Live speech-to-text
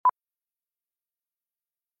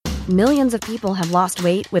Millions of people have lost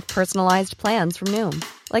weight with personalized plans from Noom.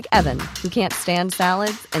 Like Evan, who can't stand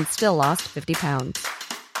salads and still lost 50 pounds.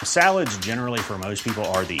 Salads generally for most people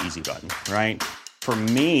are the easy button, right? For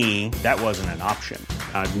me, that wasn't an option.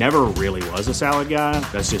 I never really was a salad guy.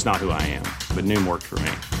 That's just not who I am. But Noom worked for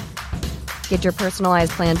me. Get your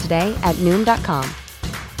personalized plan today at Noom.com.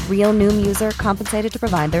 Real Noom user compensated to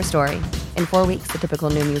provide their story. In 4 weeks, the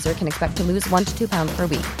typical Noom user can expect to lose 1 to 2 pounds per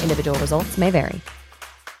week. Individual results may vary.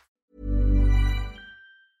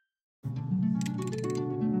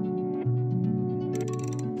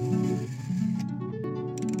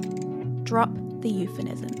 Drop the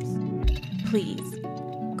euphemisms. Please,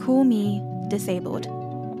 call me disabled.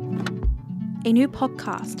 A new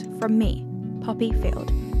podcast from me, Poppy Field.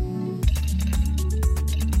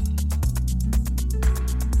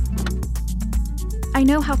 I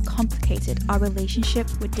know how complicated our relationship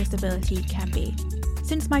with disability can be.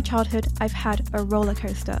 Since my childhood, I've had a roller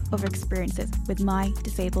coaster of experiences with my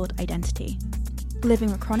disabled identity. Living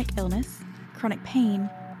with chronic illness, chronic pain,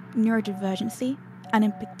 neurodivergency, and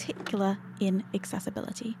in particular,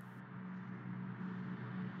 inaccessibility.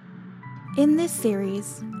 In this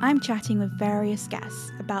series, I'm chatting with various guests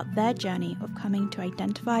about their journey of coming to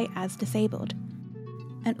identify as disabled,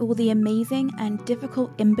 and all the amazing and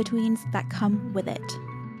difficult in-betweens that come with it.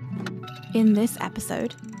 In this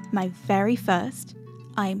episode, my very first,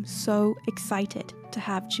 I'm so excited to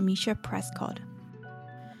have Jameisha Prescod.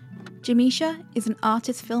 Jameisha is an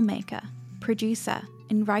artist filmmaker, producer,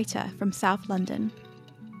 and writer from South London.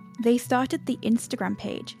 They started the Instagram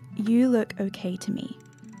page, You Look Okay to Me,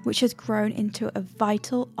 which has grown into a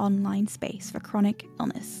vital online space for chronic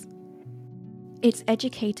illness. It's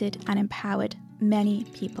educated and empowered many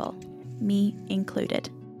people, me included.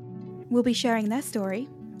 We'll be sharing their story,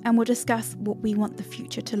 and we'll discuss what we want the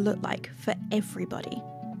future to look like for everybody.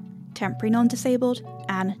 Temporary non-disabled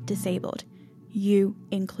and disabled, you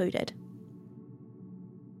included.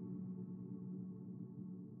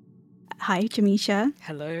 Hi, Jameisha.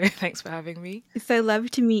 Hello, thanks for having me. It's so lovely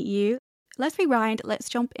to meet you. Let's rewind. Let's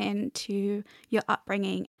jump into your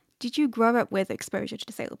upbringing. Did you grow up with exposure to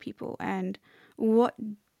disabled people, and what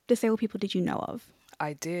disabled people did you know of?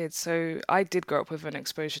 I did. So I did grow up with an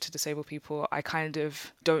exposure to disabled people. I kind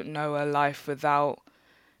of don't know a life without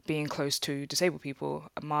being close to disabled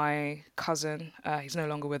people. My cousin, he's no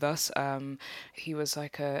longer with us. He was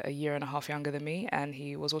like a year and a half younger than me, and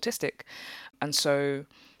he was autistic. And so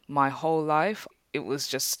my whole life, it was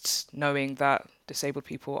just knowing that disabled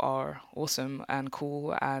people are awesome and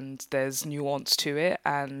cool, and there's nuance to it,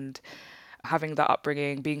 and having that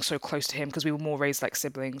upbringing, being so close to him, because we were more raised like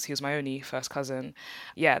siblings. He was my only first cousin.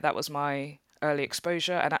 Yeah, that was my early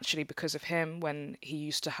exposure. And actually, because of him, when he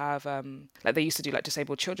used to have they used to do like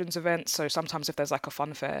disabled children's events, so sometimes if there's like a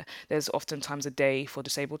fun fair, there's oftentimes a day for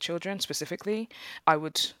disabled children specifically. I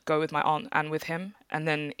would go with my aunt and with him, and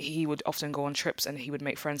then he would often go on trips and he would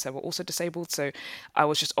make friends that were also disabled. So I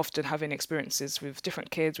was just often having experiences with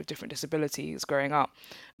different kids with different disabilities growing up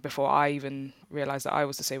before I even realized that I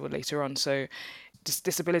was disabled later on. So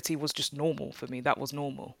disability was just normal for me. That was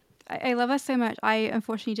normal. I love us so much. I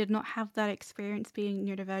unfortunately did not have that experience being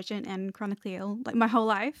neurodivergent and chronically ill like my whole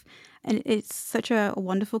life. And it's such a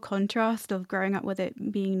wonderful contrast of growing up with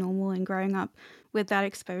it being normal and growing up with that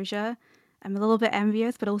exposure. I'm a little bit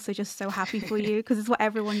envious, but also just so happy for you because it's what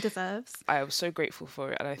everyone deserves. I was so grateful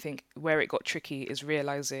for it. And I think where it got tricky is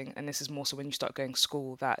realizing, and this is more so when you start going to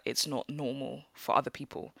school, that it's not normal for other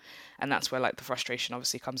people. And that's where like the frustration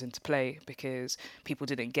obviously comes into play, because people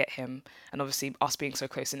didn't get him. And obviously us being so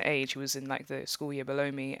close in age, he was in like the school year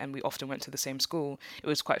below me, and we often went to the same school. It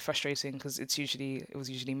was quite frustrating because it was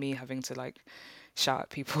usually me having to like shout at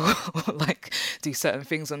people or like do certain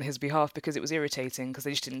things on his behalf, because it was irritating because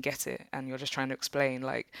they just didn't get it, and you're just trying to explain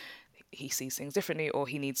like he sees things differently, or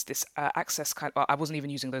he needs this access kind of, I wasn't even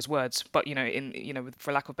using those words, but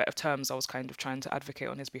for lack of better terms, I was kind of trying to advocate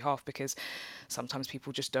on his behalf, because sometimes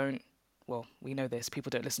people just don't, well, we know this, people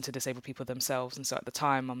don't listen to disabled people themselves. And so at the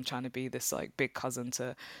time I'm trying to be this like big cousin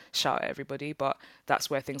to shout at everybody, but that's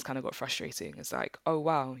where things kind of got frustrating. It's like, oh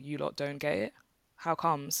wow, you lot don't get it? How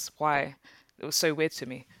comes? Why? It was so weird to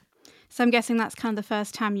me. So I'm guessing that's kind of the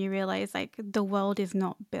first time you realize like the world is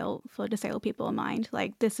not built for disabled people in mind.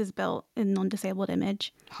 Like this is built in non-disabled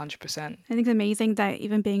image. 100%. I think it's amazing that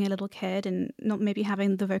even being a little kid and not maybe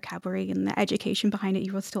having the vocabulary and the education behind it,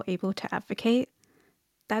 you were still able to advocate.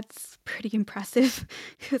 That's pretty impressive,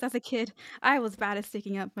 because as a kid, I was bad at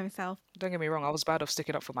sticking up for myself. Don't get me wrong, I was bad at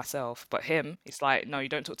sticking up for myself, but him, it's like, no, you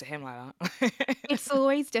don't talk to him like that. It's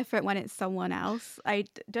always different when it's someone else. I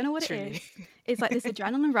don't know what it is. It's like this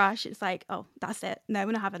adrenaline rush. It's like, oh, that's it. No,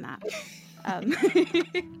 we're not having that.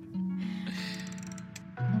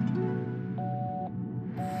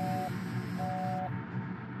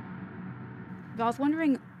 But I was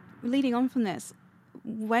wondering, leading on from this,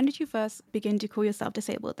 when did you first begin to call yourself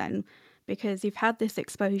disabled then? Because you've had this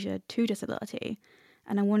exposure to disability,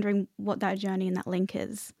 and I'm wondering what that journey and that link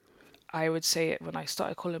is. I would say when I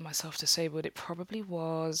started calling myself disabled, it probably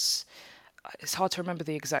was, it's hard to remember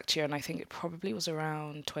the exact year, and I think it probably was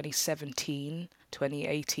around 2017,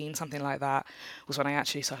 2018, something like that, was when I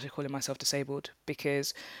actually started calling myself disabled.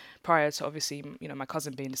 Because prior to obviously, my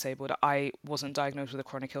cousin being disabled, I wasn't diagnosed with a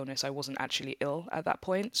chronic illness. I wasn't actually ill at that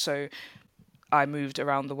point. So I moved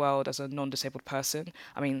around the world as a non-disabled person.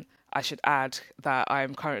 I mean, I should add that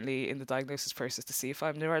I'm currently in the diagnosis process to see if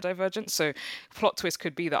I'm neurodivergent. So, plot twist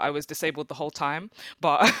could be that I was disabled the whole time,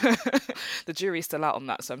 but the jury's still out on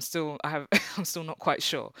that. So I'm still not quite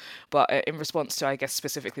sure. But in response to, I guess,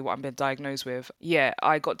 specifically what I'm being diagnosed with, yeah,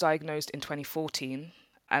 I got diagnosed in 2014.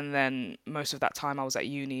 And then most of that time I was at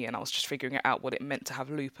uni and I was just figuring out what it meant to have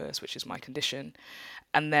lupus, which is my condition.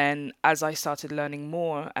 And then as I started learning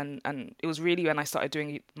more, and it was really when I started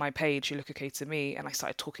doing my page, You Look Okay to Me, and I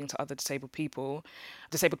started talking to other disabled people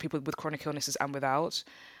with chronic illnesses and without.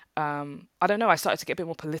 I don't know, I started to get a bit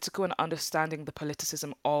more political and understanding the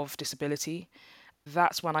politicism of disability.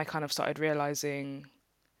 That's when I kind of started realizing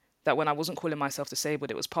that when I wasn't calling myself disabled,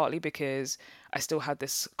 it was partly because I still had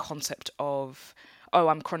this concept of, oh,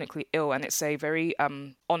 I'm chronically ill, and it's a very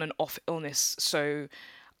on and off illness. So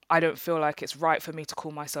I don't feel like it's right for me to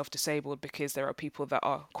call myself disabled because there are people that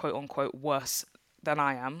are quote unquote worse than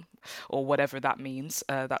I am, or whatever that means.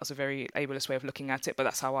 That was a very ableist way of looking at it, but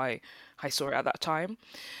that's how I saw it at that time.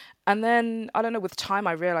 And then, I don't know, with time,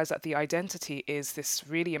 I realized that the identity is this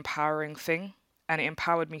really empowering thing. And it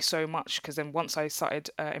empowered me so much because then once I started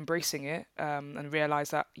embracing it and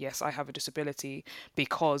realized that, yes, I have a disability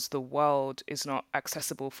because the world is not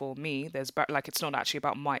accessible for me. It's not actually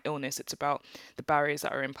about my illness. It's about the barriers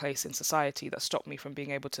that are in place in society that stop me from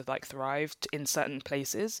being able to thrive in certain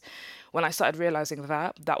places. When I started realizing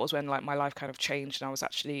that was when my life kind of changed and I was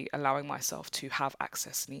actually allowing myself to have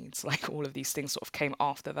access needs. All of these things sort of came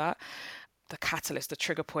after that. The catalyst, the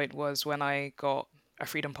trigger point was when I got a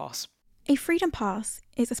freedom pass. A Freedom Pass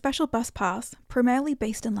is a special bus pass, primarily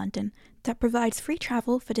based in London, that provides free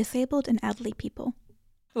travel for disabled and elderly people.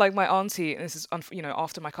 My auntie, and this is,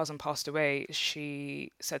 after my cousin passed away,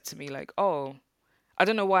 she said to me, oh, I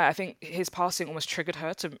don't know why, I think his passing almost triggered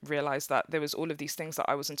her to realise that there was all of these things that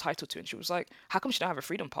I was entitled to. And she was like, how come she don't have a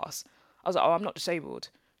Freedom Pass? I was like, oh, I'm not disabled.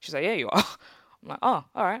 She's like, yeah, you are. I'm like, oh,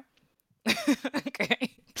 all right.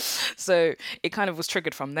 Okay. So it kind of was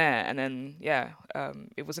triggered from there. And then,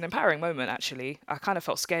 it was an empowering moment, actually. I kind of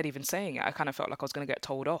felt scared even saying it. I kind of felt like I was going to get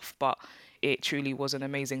told off, but it truly was an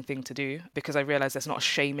amazing thing to do because I realized there's not a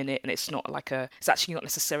shame in it. And it's actually not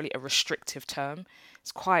necessarily a restrictive term.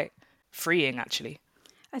 It's quite freeing, actually.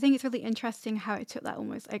 I think it's really interesting how it took that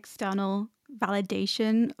almost external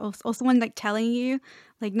validation or someone telling you,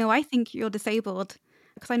 no, I think you're disabled.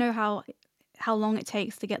 Because I know how long it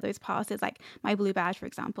takes to get those passes. My blue badge, for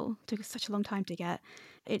example, took such a long time to get.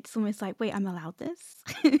 It's almost wait, I'm allowed this?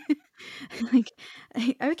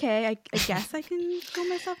 Okay, I guess I can call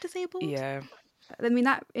myself disabled. Yeah. I mean,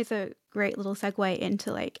 that is a great little segue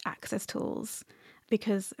into access tools,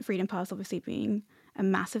 because Freedom Pass obviously being a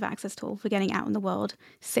massive access tool for getting out in the world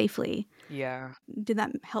safely. Yeah. Did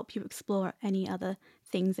that help you explore any other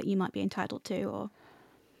things that you might be entitled to, or?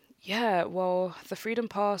 Yeah, well, the Freedom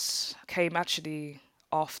Pass came actually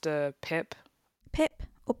after PIP. PIP,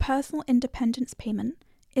 or Personal Independence Payment,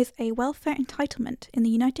 is a welfare entitlement in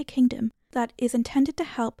the United Kingdom that is intended to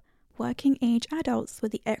help working age adults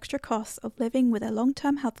with the extra costs of living with a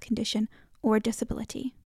long-term health condition or a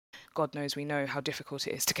disability. God knows we know how difficult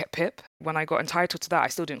it is to get PIP. When I got entitled to that, I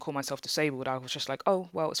still didn't call myself disabled. I was just like, oh,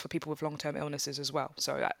 well, it's for people with long-term illnesses as well.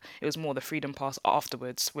 So it was more the Freedom Pass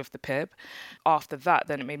afterwards with the PIP. After that,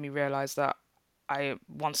 then it made me realise that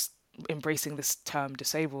once embracing this term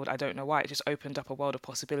disabled, I don't know why, it just opened up a world of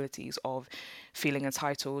possibilities of feeling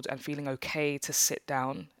entitled and feeling okay to sit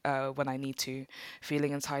down when I need to,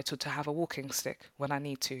 feeling entitled to have a walking stick when I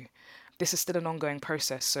need to. This is still an ongoing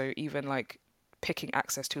process, so even picking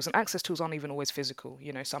access tools, and access tools aren't even always physical.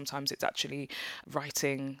 Sometimes it's actually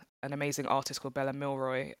writing. An amazing artist called Bella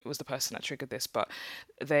Milroy was the person that triggered this, but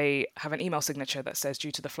they have an email signature that says,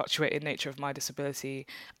 due to the fluctuating nature of my disability,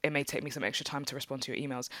 it may take me some extra time to respond to your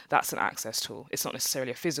emails. That's an access tool. It's not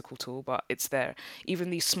necessarily a physical tool, but it's there. Even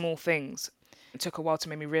these small things, It took a while to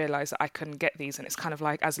make me realize that I couldn't get these. And it's kind of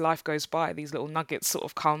like, as life goes by, these little nuggets sort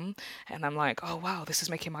of come, and I'm like, oh wow, this is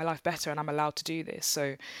making my life better and I'm allowed to do this.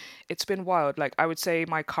 So it's been wild. Like, I would say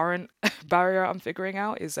my current barrier I'm figuring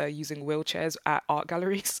out is using wheelchairs at art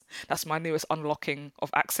galleries. That's my newest unlocking of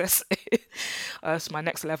access. So my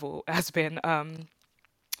next level has been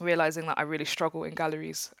realizing that I really struggle in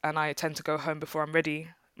galleries, and I tend to go home before I'm ready,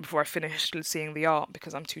 before I finish seeing the art,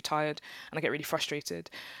 because I'm too tired and I get really frustrated.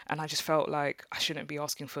 And I just felt like I shouldn't be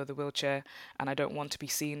asking for the wheelchair, and I don't want to be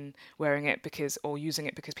seen wearing it or using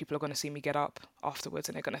it, because people are going to see me get up afterwards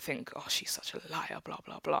and they're going to think, oh, she's such a liar, blah,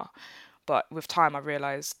 blah, blah. But with time, I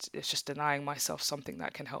realized it's just denying myself something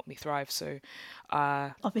that can help me thrive. So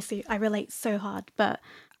Obviously, I relate so hard, but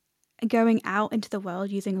going out into the world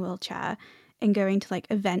using a wheelchair and going to like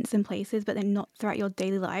events and places, but then not throughout your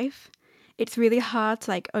daily life, it's really hard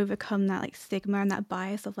to like overcome that like stigma and that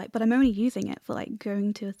bias of like, but I'm only using it for like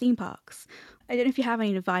going to theme parks. I don't know if you have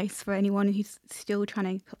any advice for anyone who's still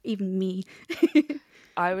trying to, even me.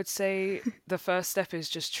 I would say the first step is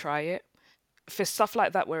just try it. For stuff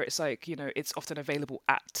like that, where it's like, it's often available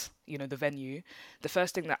at, the venue, the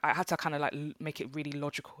first thing that I had to kind of like make it really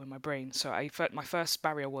logical in my brain. So my first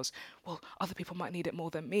barrier was, well, other people might need it more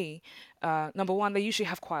than me. Number one, they usually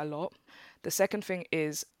have quite a lot. The second thing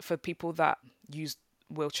is, for people that use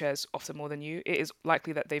wheelchairs often more than you, it is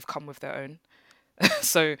likely that they've come with their own.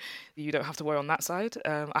 So you don't have to worry on that side.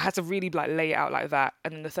 I had to really like lay it out like that.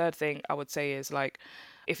 And then the third thing I would say is, like,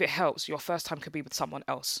 if it helps, your first time could be with someone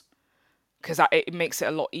else, because it makes it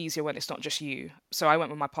a lot easier when it's not just you. So I went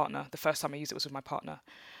with my partner. The first time I used it was with my partner.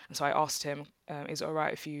 And so I asked him, is it all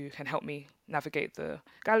right if you can help me navigate the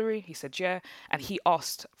gallery? He said, yeah. And he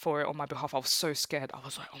asked for it on my behalf. I was so scared. I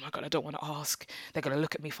was like, oh my God, I don't want to ask. They're going to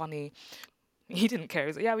look at me funny. He didn't care. He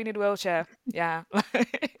was like, yeah, we need a wheelchair. Yeah.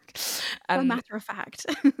 A matter of fact.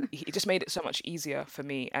 He just made it so much easier for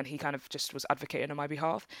me, and he kind of just was advocating on my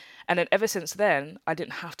behalf. And then ever since then, I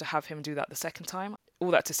didn't have to have him do that the second time.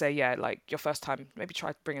 All that to say, yeah, like, your first time, maybe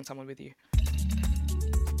try bringing someone with you.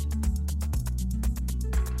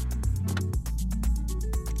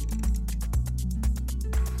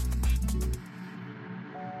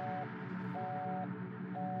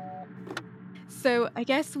 So I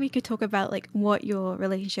guess we could talk about like what your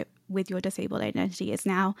relationship with your disabled identity is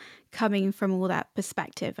now, coming from all that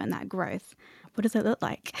perspective and that growth. What does it look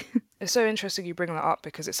like? It's so interesting you bring that up,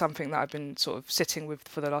 because it's something that I've been sort of sitting with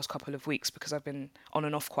for the last couple of weeks, because I've been on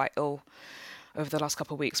and off quite ill over the last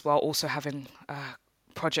couple of weeks, while also having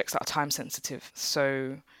projects that are time sensitive.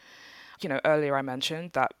 So, earlier I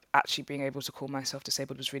mentioned that actually being able to call myself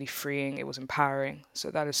disabled was really freeing. It was empowering. So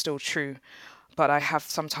that is still true. But I have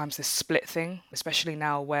sometimes this split thing, especially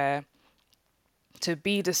now, where to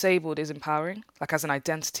be disabled is empowering, like as an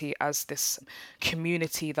identity, as this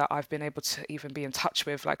community that I've been able to even be in touch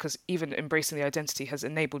with, like, because even embracing the identity has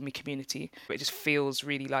enabled me community. It just feels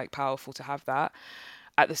really like powerful to have that.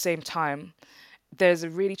 At the same time, there's a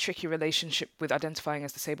really tricky relationship with identifying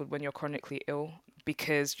as disabled when you're chronically ill,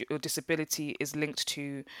 because your disability is linked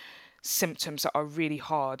to symptoms that are really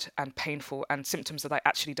hard and painful, and symptoms that I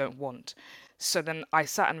actually don't want. So then I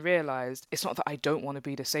sat and realized it's not that I don't want to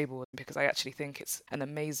be disabled, because I actually think it's an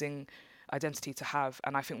amazing identity to have.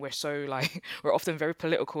 And I think we're so like, we're often very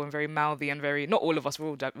political and very mouthy and very, not all of us, we're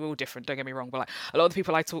all different, don't get me wrong, but like a lot of the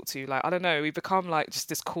people I talk to, like, I don't know, we become like just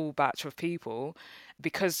this cool batch of people,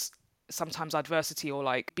 because sometimes adversity or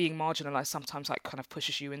like being marginalized sometimes like kind of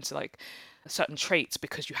pushes you into like certain traits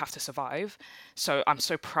because you have to survive. So I'm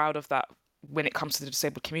so proud of that when it comes to the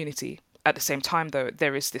disabled community. At the same time, though,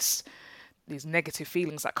 there is these negative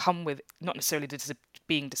feelings that come with not necessarily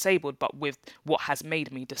being disabled, but with what has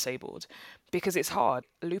made me disabled, because it's hard.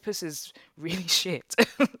 Lupus is really shit.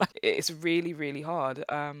 Like, it's really, really hard.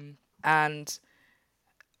 And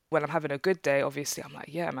when I'm having a good day, obviously I'm like,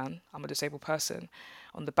 yeah, man, I'm a disabled person.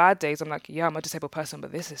 On the bad days, I'm like, yeah, I'm a disabled person,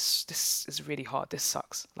 but this is really hard. This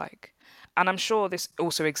sucks. Like, and I'm sure this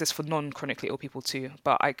also exists for non-chronically ill people too,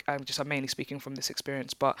 but I'm mainly speaking from this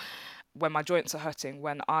experience. But when my joints are hurting,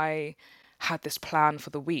 when I had this plan for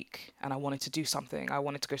the week and I wanted to do something, I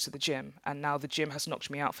wanted to go to the gym, and now the gym has knocked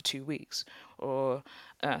me out for 2 weeks, or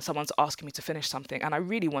someone's asking me to finish something and I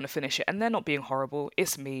really want to finish it, and they're not being horrible,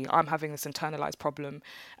 it's me, I'm having this internalized problem,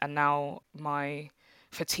 and now my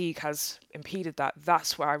fatigue has impeded that.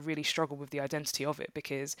 That's where I really struggle with the identity of it,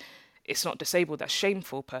 because it's not disabled that's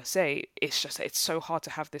shameful per se, it's just it's so hard to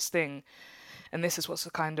have this thing. And this is what's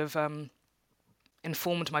kind of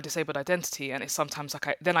informed my disabled identity. And it's sometimes like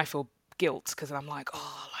I feel guilt, because I'm like,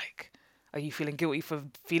 oh, like, are you feeling guilty for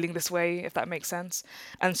feeling this way, if that makes sense?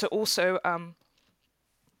 And so also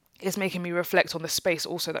it's making me reflect on the space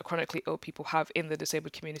also that chronically ill people have in the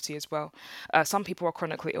disabled community as well. Some people are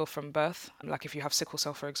chronically ill from birth, like if you have sickle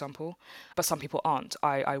cell, for example, but some people aren't.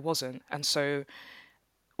 I wasn't. And so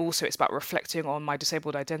also it's about reflecting on my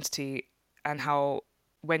disabled identity and how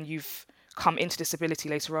when you've come into disability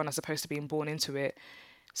later on as opposed to being born into it,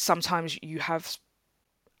 sometimes you have,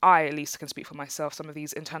 I at least can speak for myself, some of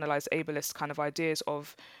these internalized ableist kind of ideas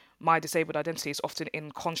of my disabled identity is often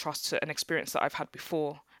in contrast to an experience that I've had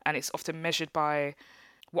before. And it's often measured by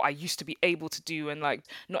what I used to be able to do. And like,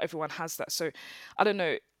 not everyone has that. So I don't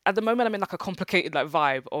know. At the moment, I'm in like a complicated like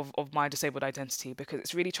vibe of my disabled identity, because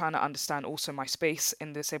it's really trying to understand also my space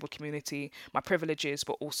in the disabled community, my privileges,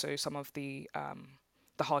 but also some of the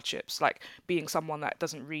hardships. Like being someone that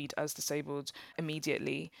doesn't read as disabled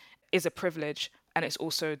immediately is a privilege, and it's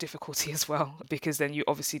also a difficulty as well, because then you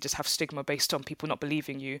obviously just have stigma based on people not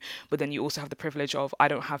believing you, but then you also have the privilege of, I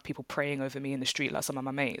don't have people praying over me in the street like some of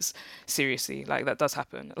my mates. Seriously, like that does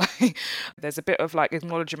happen. Like there's a bit of like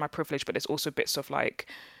acknowledging my privilege, but there's also bits of like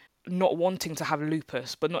not wanting to have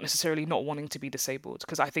lupus, but not necessarily not wanting to be disabled,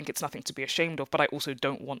 because I think it's nothing to be ashamed of, but I also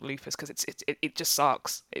don't want lupus because it just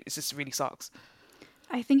sucks. It just really sucks.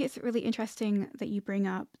 I think it's really interesting that you bring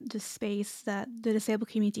up the space that the disabled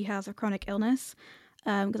community has of chronic illness,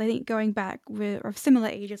 because I think going back, we're of similar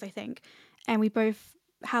ages, I think, and we both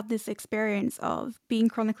had this experience of being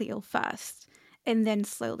chronically ill first and then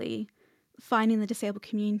slowly finding the disabled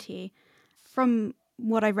community. From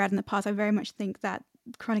what I've read in the past, I very much think that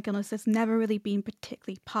chronic illness has never really been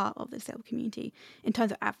particularly part of the disabled community in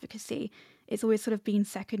terms of advocacy. It's always sort of been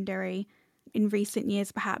secondary. In recent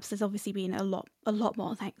years, perhaps there's obviously been a lot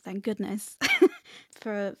more, thank goodness,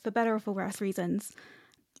 for better or for worse reasons.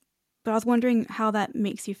 But I was wondering how that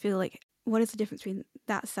makes you feel. Like, what is the difference between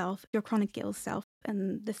that self, your chronic ill self,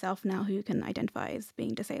 and the self now who can identify as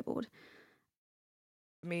being disabled?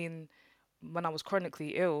 I mean, when I was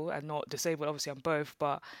chronically ill and not disabled, obviously I'm both,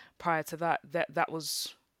 but prior to that, that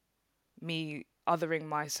was me othering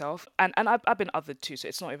myself, and I've been othered too, so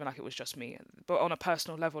it's not even like it was just me, but on a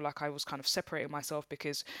personal level, like I was kind of separating myself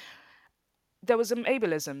because there was some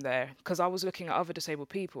ableism there, because I was looking at other disabled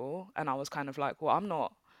people and I was kind of like,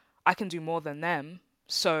 well, I can do more than them,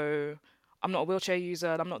 so I'm not a wheelchair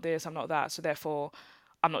user, I'm not this, I'm not that, so therefore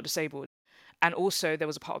I'm not disabled. And also there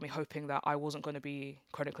was a part of me hoping that I wasn't going to be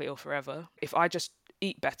chronically ill forever. If I just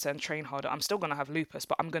eat better and train harder, I'm still going to have lupus,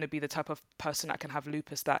 but I'm going to be the type of person that can have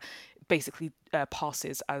lupus that basically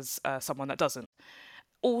passes as someone that doesn't.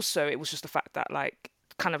 Also, it was just the fact that, like,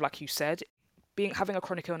 kind of like you said, having a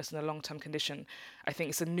chronic illness and a long-term condition, I think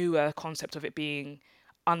it's a newer concept of it being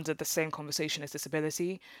under the same conversation as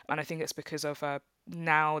disability. And I think it's because of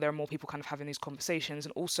now there are more people kind of having these conversations,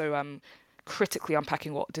 and also critically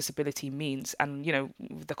unpacking what disability means, and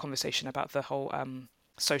the conversation about the whole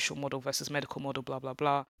social model versus medical model, blah blah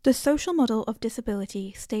blah. The social model of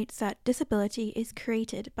disability states that disability is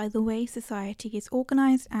created by the way society is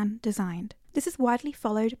organised and designed. This is widely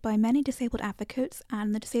followed by many disabled advocates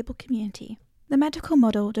and the disabled community. The medical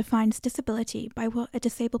model defines disability by what a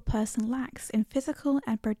disabled person lacks in physical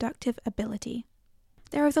and productive ability.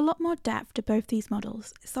 There is a lot more depth to both these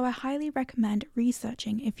models, so I highly recommend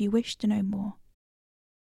researching if you wish to know more.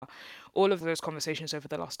 All of those conversations over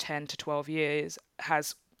the last 10 to 12 years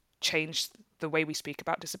has changed the way we speak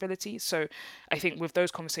about disability. So I think with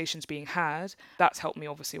those conversations being had, that's helped me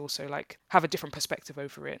obviously also like have a different perspective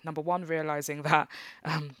over it. Number one, realizing that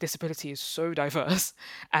disability is so diverse,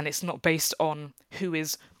 and it's not based on who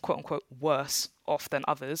is quote unquote worse off than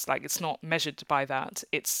others. Like, it's not measured by that.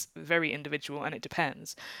 It's very individual, and it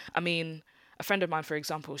depends. I mean, a friend of mine, for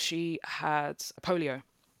example, she had polio.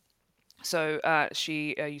 So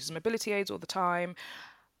she uses mobility aids all the time.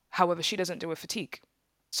 However, she doesn't deal with fatigue.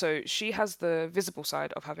 So she has the visible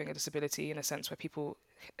side of having a disability, in a sense where people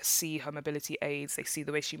see her mobility aids, they see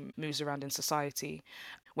the way she moves around in society.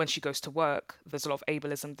 When she goes to work, there's a lot of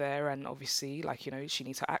ableism there, and obviously, like, she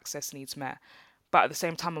needs her access needs met. But at the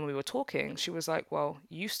same time, when we were talking, she was like, well,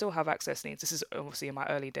 you still have access needs. This is obviously in my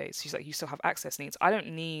early days. She's like, you still have access needs. I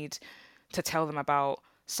don't need to tell them about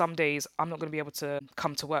some days I'm not going to be able to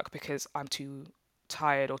come to work because I'm too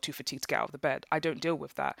tired or too fatigued to get out of the bed. I don't deal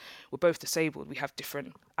with that. We're both disabled. We have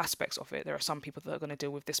different aspects of it. There are some people that are going to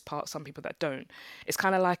deal with this part, some people that don't. It's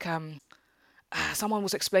kind of like someone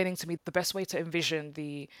was explaining to me the best way to envision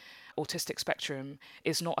the autistic spectrum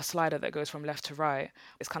is not a slider that goes from left to right.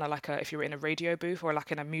 It's kind of like if you were in a radio booth or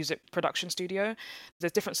like in a music production studio,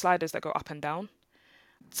 there's different sliders that go up and down.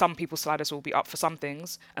 Some people's sliders will be up for some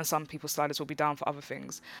things and some people's sliders will be down for other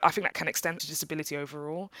things. I think that can extend to disability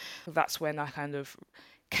overall. That's when I kind of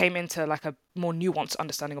came into like a more nuanced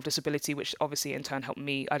understanding of disability, which obviously in turn helped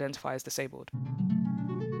me identify as disabled.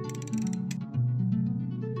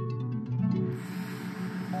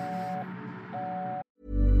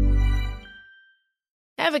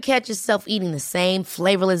 Ever catch yourself eating the same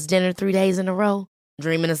flavorless dinner 3 days in a row?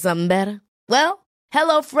 Dreaming of something better? Well,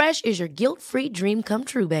 HelloFresh is your guilt-free dream come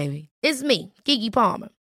true, baby. It's me, Keke Palmer.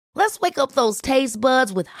 Let's wake up those taste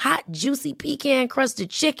buds with hot, juicy pecan-crusted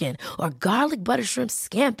chicken or garlic butter shrimp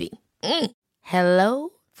scampi. Hello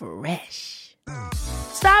Fresh.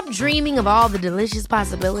 Stop dreaming of all the delicious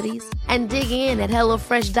possibilities and dig in at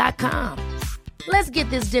HelloFresh.com. Let's get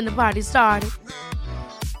this dinner party started.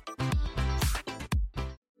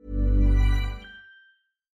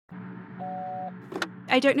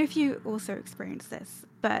 I don't know if you also experienced this,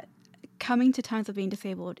 but coming to terms of being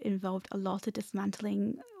disabled involved a lot of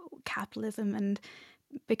dismantling capitalism and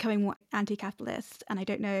becoming more anti-capitalist. And I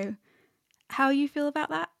don't know how you feel about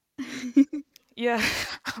that. Yeah,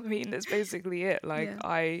 I mean, that's basically it. Like,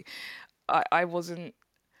 Yeah. I wasn't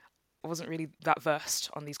really that versed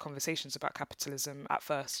on these conversations about capitalism at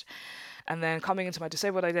first. And then coming into my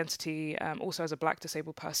disabled identity, also as a Black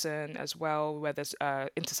disabled person as well, where there's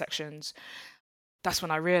intersections, that's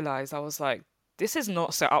when I realized, I was like, this is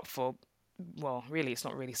not set up for, well, really, it's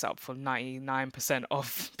not really set up for 99%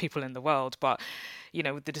 of people in the world, but, you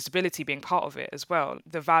know, with the disability being part of it as well,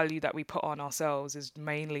 the value that we put on ourselves is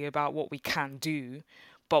mainly about what we can do.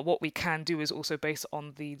 But what we can do is also based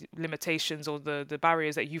on the limitations or the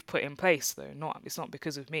barriers that you've put in place, though. It's not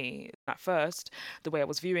because of me. At first, the way I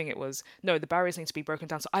was viewing it was, no, the barriers need to be broken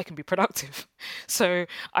down so I can be productive. So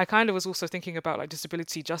I kind of was also thinking about like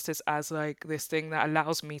disability justice as like this thing that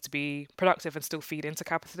allows me to be productive and still feed into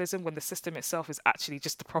capitalism, when the system itself is actually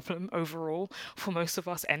just the problem overall for most of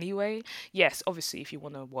us anyway. Yes, obviously, if you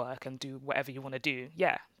want to work and do whatever you want to do,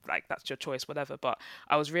 yeah, like that's your choice, whatever. But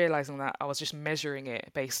I was realizing that I was just measuring it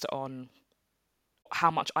based on how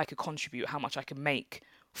much I could contribute, how much I could make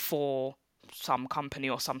for some company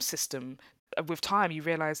or some system. With time, you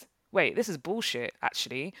realize, wait, this is bullshit,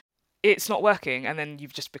 actually. It's not working. And then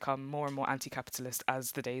you've just become more and more anti-capitalist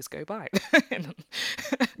as the days go by.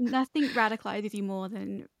 Nothing radicalizes you more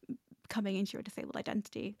than coming into your disabled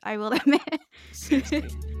identity, I will admit. Seriously,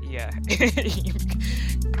 yeah.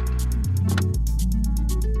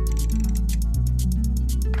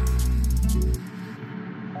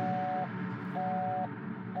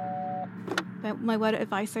 But my word of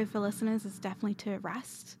advice though for listeners is definitely to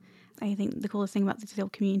rest. I think the coolest thing about the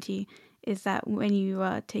disabled community is that when you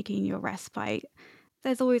are taking your respite,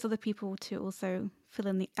 there's always other people to also fill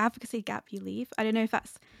in the advocacy gap you leave. I don't know if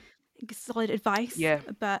that's solid advice, Yeah.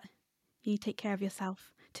 but you take care of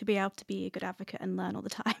yourself to be able to be a good advocate and learn all the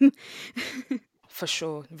time. For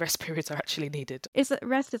sure, rest periods are actually needed.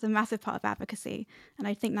 Rest is a massive part of advocacy, and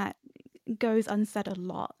I think that goes unsaid a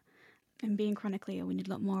lot. And being chronically ill, we need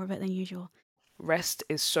a lot more of it than usual. Rest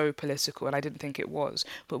is so political, and I didn't think it was.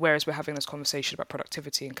 But whereas we're having this conversation about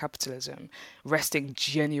productivity and capitalism, resting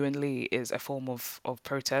genuinely is a form of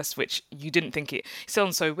protest, which you didn't think it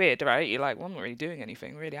sounds so weird, right? You're like, well, I'm not really doing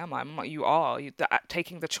anything, really, am I? You are.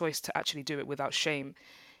 Taking the choice to actually do it without shame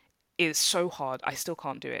is so hard. I still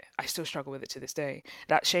can't do it. I still struggle with it to this day.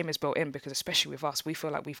 That shame is built in because, especially with us, we feel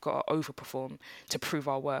like we've got to overperform to prove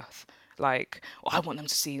our worth. Like, I want them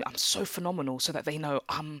to see I'm so phenomenal so that they know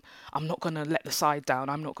I'm not going to let the side down.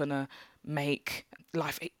 I'm not going to make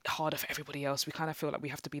life harder for everybody else. We kind of feel like we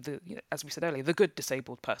have to be as we said earlier, the good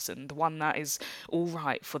disabled person, the one that is all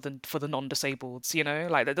right for the non-disabled,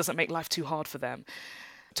 like that doesn't make life too hard for them.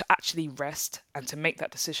 To actually rest and to make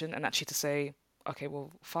that decision and actually to say, okay,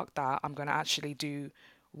 well, fuck that. I'm going to actually do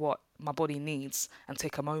what my body needs and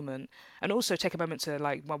take a moment, and also take a moment to,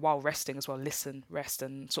 like, while resting as well, listen, rest,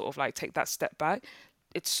 and sort of like take that step back.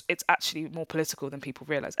 It's actually more political than people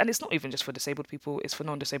realize, and it's not even just for disabled people, it's for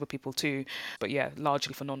non-disabled people too, but yeah,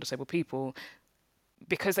 largely for non-disabled people,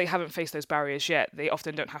 because they haven't faced those barriers yet. They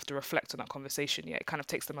often don't have to reflect on that conversation yet. It kind of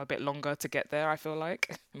takes them a bit longer to get there, I feel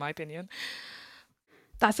like, in my opinion.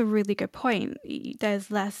 That's a really good point. There's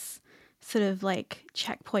less sort of like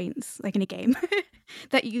checkpoints, like in a game,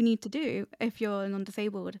 that you need to do if you're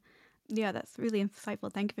non-disabled. Yeah, that's really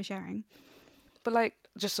insightful. Thank you for sharing. But like,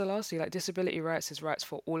 just so lastly, like, disability rights is rights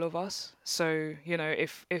for all of us. So,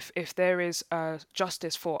 if there is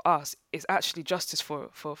justice for us, it's actually justice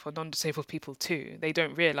for non-disabled people too. They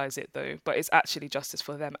don't realise it though, but it's actually justice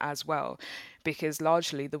for them as well. Because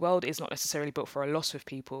largely the world is not necessarily built for a lot of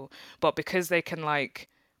people, but because they can, like,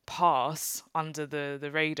 pass under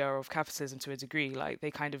the radar of capitalism to a degree. Like,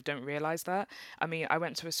 they kind of don't realize that. I mean, I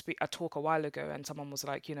went to a talk a while ago, and someone was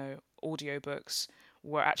like, audiobooks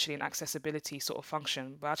were actually an accessibility sort of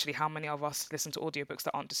function, but actually how many of us listen to audiobooks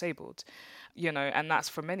that aren't disabled? And that's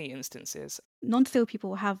for many instances. Non-disabled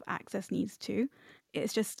people have access needs too.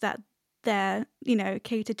 It's just that they're,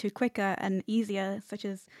 catered to quicker and easier, such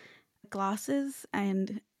as glasses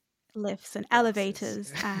and lifts and Glasses.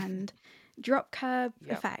 elevators and drop curb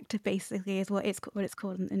Yep. effect, basically, is what it's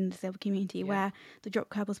called in the disabled community, Yeah. where the drop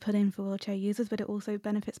curb was put in for wheelchair users, but it also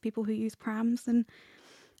benefits people who use prams. And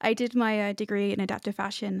I did my degree in adaptive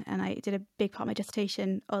fashion, and I did a big part of my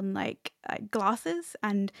dissertation on glasses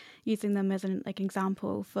and using them as an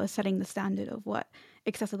example for setting the standard of what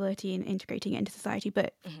accessibility and integrating it into society.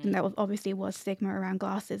 But and there obviously was stigma around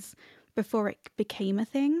glasses before it became a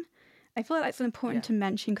thing. I feel like that's important to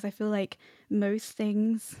mention, because I feel like most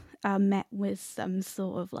things are met with some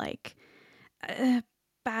sort of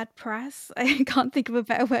bad press. I can't think of a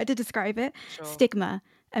better word to describe it. Sure. Stigma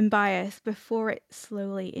and bias before it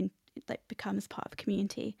slowly becomes part of the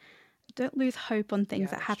community. Don't lose hope on things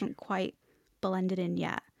that that's haven't quite blended in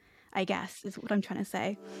yet, I guess, is what I'm trying to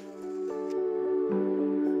say.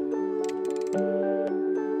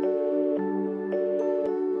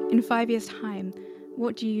 In 5 years' time,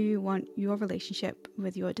 what do you want your relationship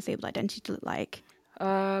with your disabled identity to look like?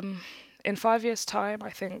 In 5 years' time,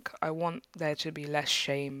 I think I want there to be less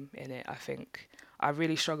shame in it. I think I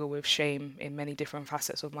really struggle with shame in many different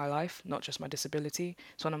facets of my life, not just my disability.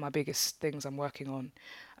 It's one of my biggest things I'm working on.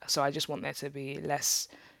 So I just want there to be less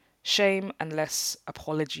shame and less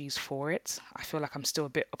apologies for it. I feel like I'm still a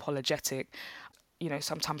bit apologetic.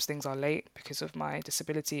 Sometimes things are late because of my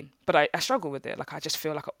disability, but I struggle with it. Like, I just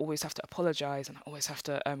feel like I always have to apologize, and I always have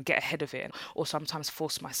to get ahead of it, or sometimes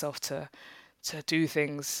force myself to do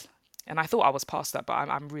things. And I thought I was past that, but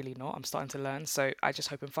I'm really not. I'm starting to learn. So I just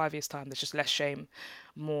hope in 5 years' time there's just less shame,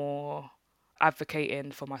 more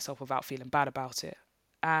advocating for myself without feeling bad about it.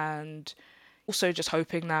 And also just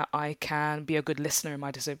hoping that I can be a good listener in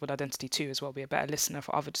my disabled identity too, as well, be a better listener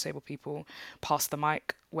for other disabled people, pass the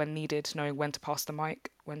mic when needed, knowing when to pass the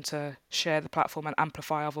mic, when to share the platform and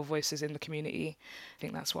amplify other voices in the community. I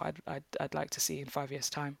think that's what I'd like to see in 5 years'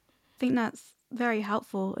 time. I think that's very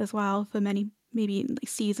helpful as well for many maybe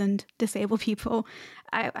seasoned disabled people.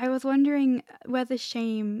 I was wondering whether the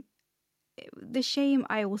shame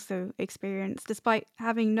I also experienced, despite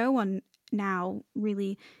having no one now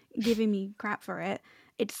really giving me crap for it,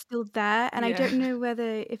 it's still there. And I don't know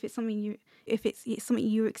whether if it's something you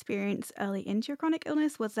experienced early into your chronic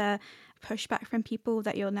illness. Was there pushback from people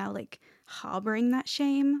that you're now harboring that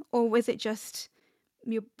shame, or was it just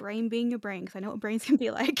your brain being your brain? Because I know what brains can be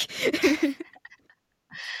like.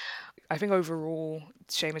 I think overall,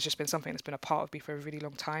 shame has just been something that's been a part of me for a really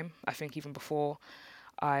long time. I think even before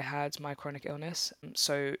I had my chronic illness.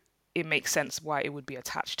 So it makes sense why it would be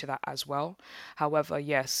attached to that as well. However,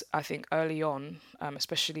 yes, I think early on,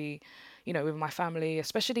 especially, with my family,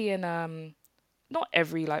 especially in not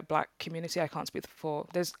every Black community, I can't speak for,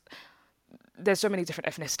 there's so many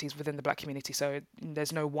different ethnicities within the Black community, so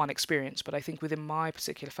there's no one experience. But I think within my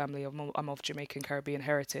particular family, I'm of Jamaican Caribbean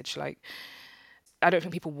heritage, I don't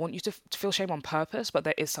think people want you to feel shame on purpose, but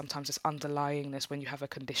there is sometimes this underlyingness when you have a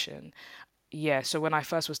condition. Yeah, so when I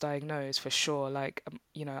first was diagnosed, for sure,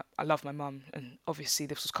 I love my mum, and obviously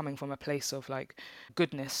this was coming from a place of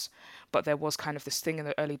goodness, but there was kind of this thing in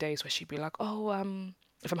the early days where she'd be like,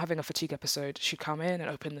 if I'm having a fatigue episode, she'd come in and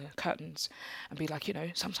open the curtains and be like,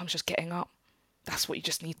 sometimes just getting up, that's what you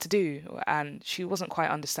just need to do. And she wasn't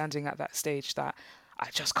quite understanding at that stage that I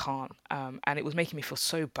just can't. And it was making me feel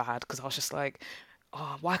so bad, because I was just like,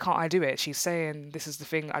 oh, why can't I do it? She's saying this is the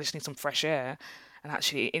thing, I just need some fresh air. And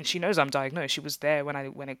she knows I'm diagnosed. She was there when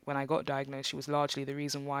I got diagnosed. She was largely the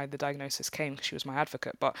reason why the diagnosis came, because she was my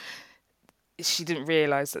advocate. But she didn't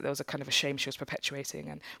realize that there was a kind of a shame she was perpetuating.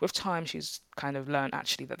 And with time, she's kind of learned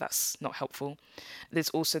actually that that's not helpful.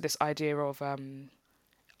 There's also this idea of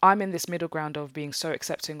I'm in this middle ground of being so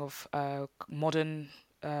accepting of modern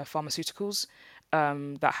pharmaceuticals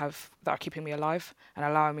that are keeping me alive and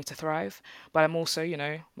allowing me to thrive. But I'm also,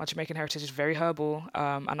 my Jamaican heritage is very herbal,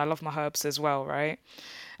 and I love my herbs as well, right?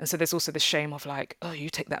 And so there's also the shame of you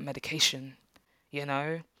take that medication,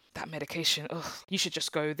 that medication, you should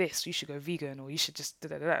just go this, you should go vegan, or you should just da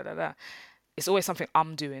da da da da. It's always something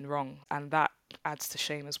I'm doing wrong, and that adds to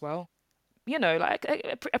shame as well.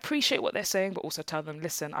 Appreciate what they're saying, but also tell them,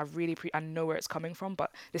 listen, I know where it's coming from,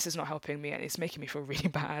 but this is not helping me, and it's making me feel really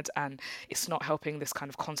bad, and it's not helping this kind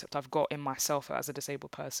of concept I've got in myself as a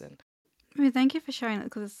disabled person. I mean, thank you for sharing that,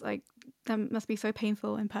 because like that must be so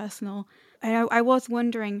painful and personal. I was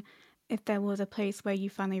wondering if there was a place where you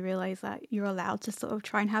finally realized that you're allowed to sort of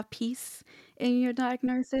try and have peace in your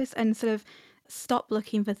diagnosis and sort of stop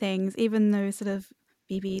looking for things, even though sort of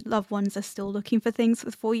maybe loved ones are still looking for things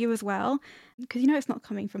for you as well, because you know it's not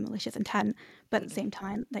coming from malicious intent, but at the same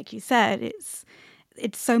time, like you said, it's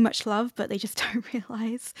so much love, but they just don't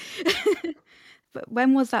realize. But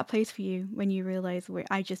when was that place for you when you realized, wait,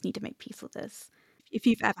 I just need to make peace with this? If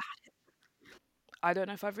you've ever had it. I don't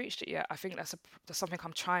know if I've reached it yet. I think that's something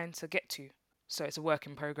I'm trying to get to. So it's a work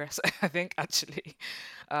in progress, I think, actually,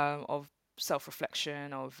 of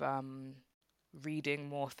self-reflection, of reading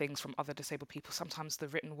more things from other disabled people. Sometimes the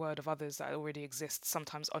written word of others that already exists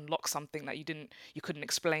sometimes unlocks something that you couldn't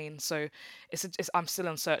explain. So I'm still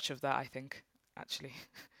in search of that, I think, actually.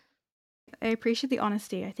 I appreciate the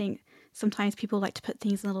honesty. I think sometimes people like to put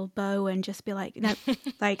things in a little bow and just be like, no,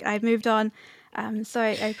 like I've moved on. So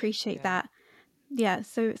I appreciate that. Yeah,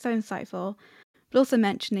 so insightful. But also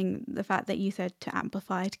mentioning the fact that you said to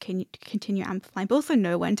amplify, to continue amplifying, but also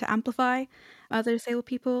know when to amplify other disabled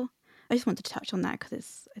people. I just wanted to touch on that because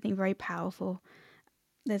it's, I think, very powerful.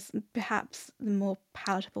 There's perhaps the more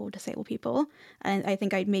palatable disabled people, and I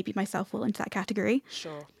think I maybe myself fall into that category.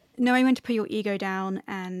 Sure. Knowing when to put your ego down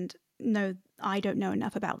and know I don't know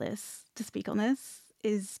enough about this to speak on this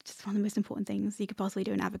is just one of the most important things you could possibly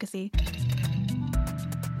do in advocacy.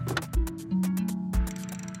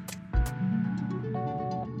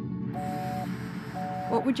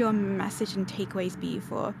 What would your message and takeaways be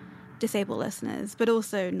for disabled listeners, but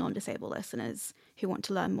also non-disabled listeners who want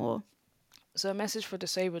to learn more? So a message for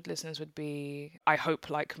disabled listeners would be, I hope,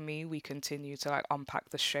 like me, we continue to like unpack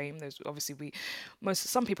the shame. There's obviously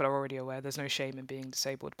some people are already aware there's no shame in being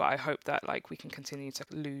disabled, but I hope that like we can continue to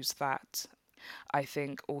lose that. I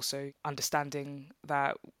think also understanding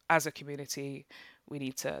that as a community, we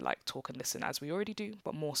need to like talk and listen as we already do,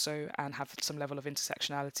 but more so, and have some level of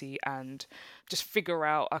intersectionality and just figure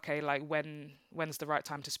out, okay, like when's the right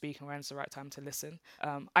time to speak and when's the right time to listen.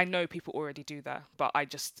 I know people already do that, but I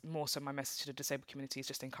just more so my message to the disabled community is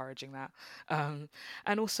just encouraging that.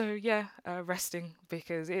 And also, resting,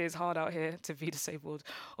 because it is hard out here to be disabled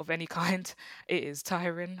of any kind. It is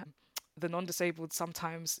tiring. The non-disabled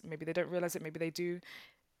sometimes, maybe they don't realize it, maybe they do.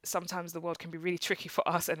 Sometimes the world can be really tricky for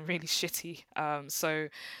us and really shitty. So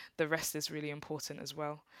the rest is really important as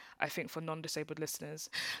well. I think for non-disabled listeners,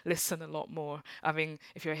 listen a lot more. I mean,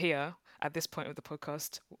 if you're here at this point of the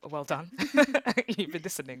podcast, well done. You've been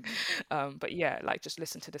listening. But yeah, like just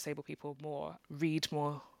listen to disabled people more, read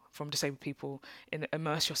more from disabled people,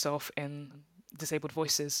 immerse yourself in disabled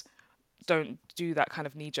voices. Don't do that kind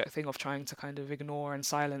of knee-jerk thing of trying to kind of ignore and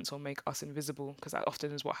silence or make us invisible, because that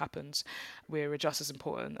often is what happens. We're just as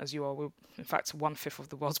important as you are. We're, in fact, 1/5 of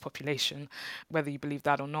the world's population, whether you believe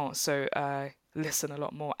that or not. So listen a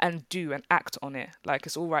lot more and do and act on it. Like,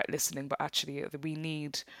 it's all right listening, but actually we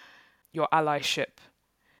need your allyship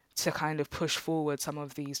to kind of push forward some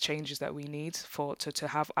of these changes that we need to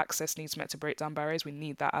have access needs met, to break down barriers. We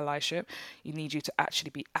need that allyship. You need you to actually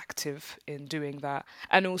be active in doing that,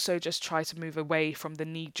 and also just try to move away from the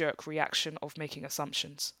knee-jerk reaction of making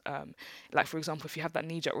assumptions. Like, for example, if you have that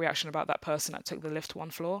knee-jerk reaction about that person that took the lift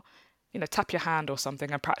one floor, tap your hand or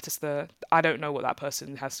something and practice I don't know what that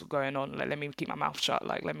person has going on. Like, let me keep my mouth shut.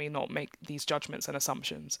 Like, let me not make these judgments and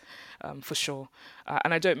assumptions, for sure.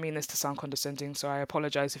 And I don't mean this to sound condescending, so I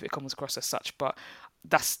apologize if it comes across as such, but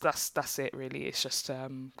that's it really. It's just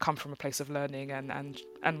come from a place of learning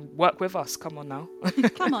and work with us. Come on now.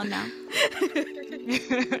 Come on now.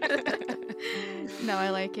 No, I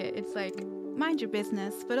like it. It's like, mind your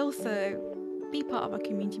business, but also be part of our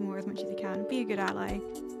community more as much as you can. Be a good ally.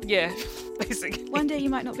 Yeah, basically. One day you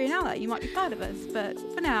might not be an ally. You might be part of us, but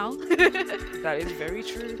for now. That is very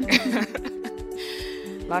true.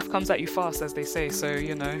 Life comes at you fast, as they say, so,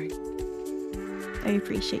 I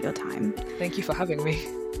appreciate your time. Thank you for having me.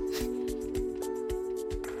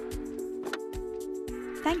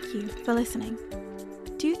 Thank you for listening.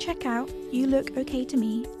 Do check out You Look Okay to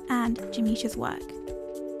Me and Jameisha's work.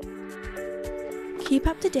 Keep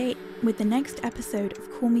up to date with the next episode of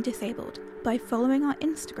Call Me Disabled by following our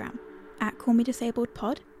Instagram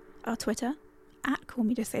 @CallMeDisabledPod, our Twitter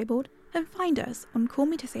 @CallMeDisabled, and find us on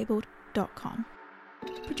callmedisabled.com.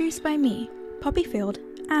 Produced by me, Poppy Field,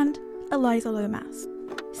 and Eliza Lomas.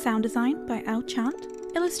 Sound design by Al Chant.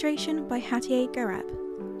 Illustration by Hatier Garab.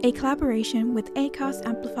 A collaboration with Acast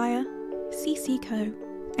Amplifier, CC Co,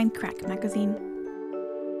 and Crack Magazine.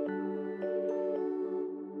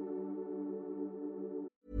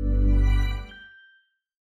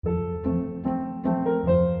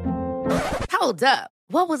 Hold up.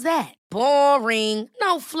 What was that? Boring.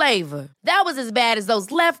 No flavor. That was as bad as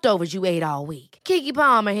those leftovers you ate all week. Keke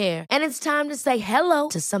Palmer here, and it's time to say hello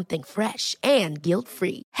to something fresh and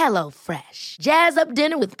guilt-free. Hello Fresh. Jazz up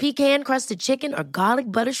dinner with pecan-crusted chicken or garlic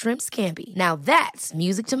butter shrimp scampi. Now that's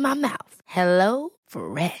music to my mouth. Hello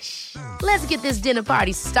Fresh. Let's get this dinner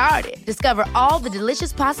party started. Discover all the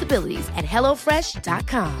delicious possibilities at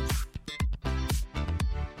hellofresh.com.